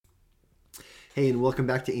Hey, and welcome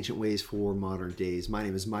back to Ancient Ways for Modern Days. My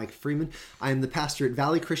name is Mike Freeman. I am the pastor at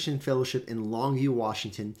Valley Christian Fellowship in Longview,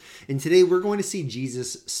 Washington. And today we're going to see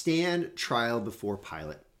Jesus stand trial before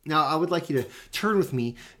Pilate. Now, I would like you to turn with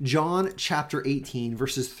me. John chapter 18,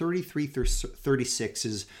 verses 33 through 36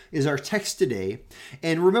 is our text today.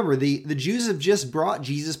 And remember, the Jews have just brought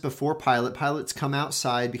Jesus before Pilate. Pilate's come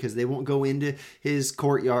outside because they won't go into his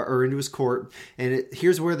courtyard or into his court. And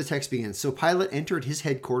here's where the text begins. So Pilate entered his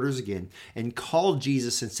headquarters again and called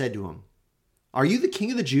Jesus and said to him, "Are you the king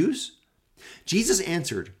of the Jews?" Jesus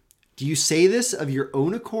answered, "Do you say this of your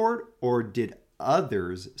own accord, or did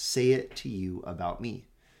others say it to you about me?"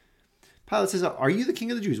 Pilate says, "Are you the king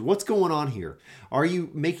of the Jews? What's going on here? Are you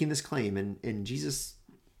making this claim?" And Jesus,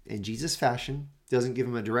 in Jesus' fashion, doesn't give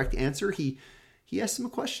him a direct answer. He asks him a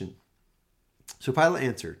question. So Pilate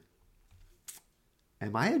answered,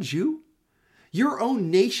 "Am I a Jew? Your own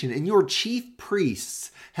nation and your chief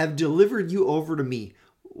priests have delivered you over to me.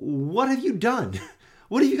 What have you done?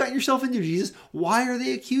 What have you gotten yourself into, Jesus? Why are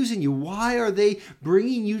they accusing you? Why are they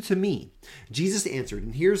bringing you to me?" Jesus answered,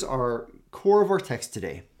 and here's our core of our text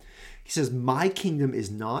today. He says, "My kingdom is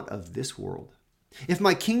not of this world. If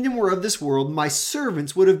my kingdom were of this world, my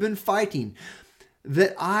servants would have been fighting,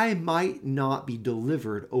 that I might not be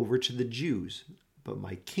delivered over to the Jews. But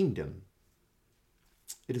my kingdom,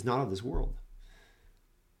 it is not of this world."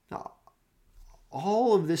 Now,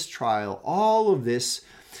 all of this trial, all of this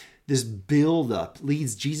build-up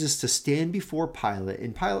leads Jesus to stand before Pilate,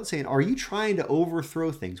 and Pilate saying, "Are you trying to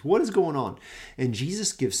overthrow things? What is going on?" And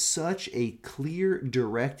Jesus gives such a clear,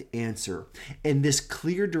 direct answer. And this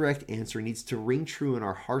clear, direct answer needs to ring true in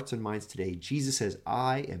our hearts and minds today. Jesus says,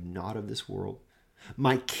 "I am not of this world.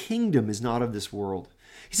 My kingdom is not of this world."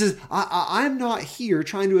 He says, I'm not here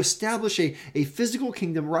trying to establish a physical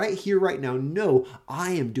kingdom right here, right now. No,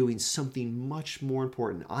 I am doing something much more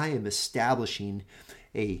important. I am establishing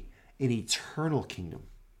an eternal kingdom.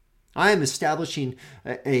 I am establishing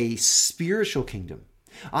a spiritual kingdom.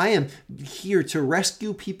 I am here to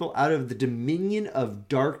rescue people out of the dominion of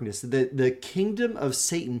darkness, the kingdom of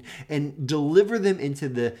Satan, and deliver them into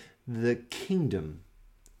the kingdom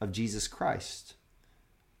of Jesus Christ.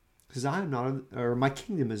 Because my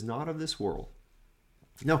kingdom is not of this world.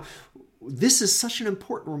 Now, this is such an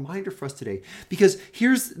important reminder for us today, because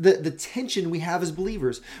here's the tension we have as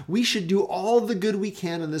believers. We should do all the good we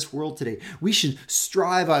can in this world today. We should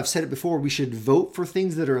strive. I've said it before. We should vote for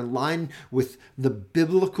things that are in line with the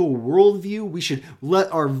biblical worldview. We should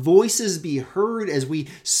let our voices be heard as we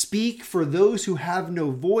speak for those who have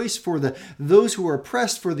no voice, for those who are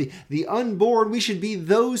oppressed, for the unborn. We should be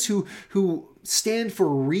those who stand for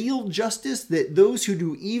real justice, that those who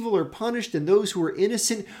do evil are punished and those who are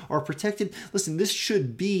innocent are protected. Listen, this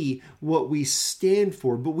should be what we stand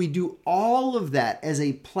for, but we do all of that as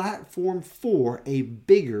a platform for a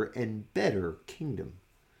bigger and better kingdom.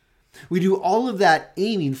 We do all of that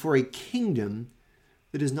aiming for a kingdom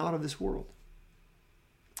that is not of this world.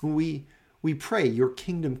 We pray, "Your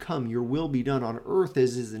kingdom come, your will be done on earth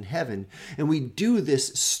as is in heaven." And we do this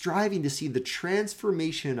striving to see the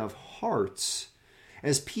transformation of hearts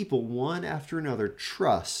as people, one after another,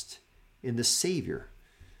 trust in the Savior.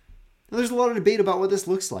 Now, there's a lot of debate about what this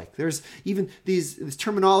looks like. There's even this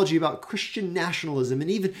terminology about Christian nationalism, and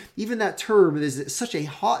even that term is such a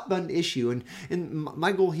hot-button issue. And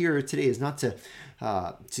my goal here today is not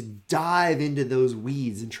to dive into those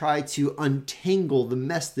weeds and try to untangle the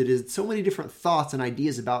mess that is so many different thoughts and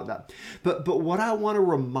ideas about that. But what I want to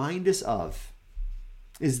remind us of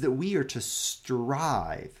is that we are to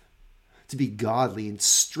strive to be godly and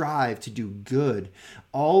strive to do good,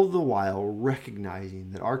 all the while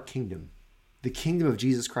recognizing that our kingdom, the kingdom of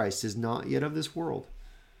Jesus Christ, is not yet of this world.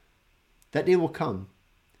 That day will come.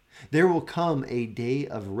 There will come a day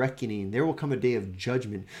of reckoning. There will come a day of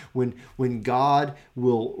judgment when God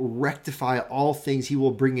will rectify all things. He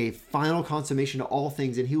will bring a final consummation to all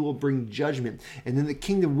things, and he will bring judgment. And then the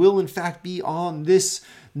kingdom will in fact be on this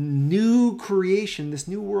new creation, this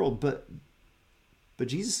new world. But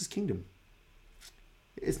Jesus' kingdom,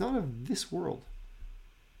 it's not of this world.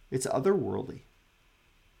 It's otherworldly.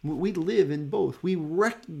 We live in both. We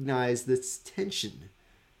recognize this tension.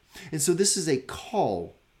 And so this is a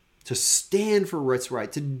call to stand for what's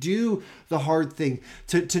right, to do the hard thing,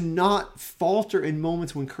 to not falter in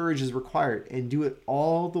moments when courage is required, and do it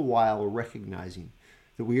all the while recognizing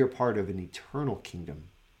that we are part of an eternal kingdom,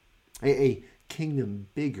 a kingdom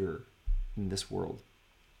bigger than this world.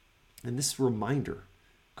 And this reminder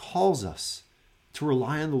calls us to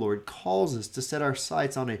rely on the Lord, calls us to set our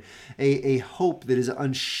sights on a hope that is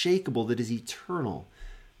unshakable, that is eternal.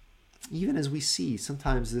 Even as we see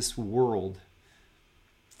sometimes this world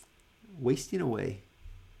wasting away,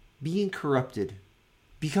 being corrupted,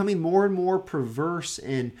 becoming more and more perverse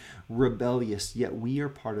and rebellious, yet we are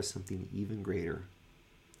part of something even greater.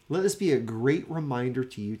 Let this be a great reminder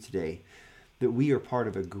to you today that we are part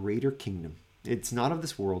of a greater kingdom. It's not of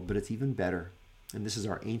this world, but it's even better. And this is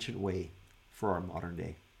our ancient way for our modern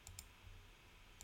day.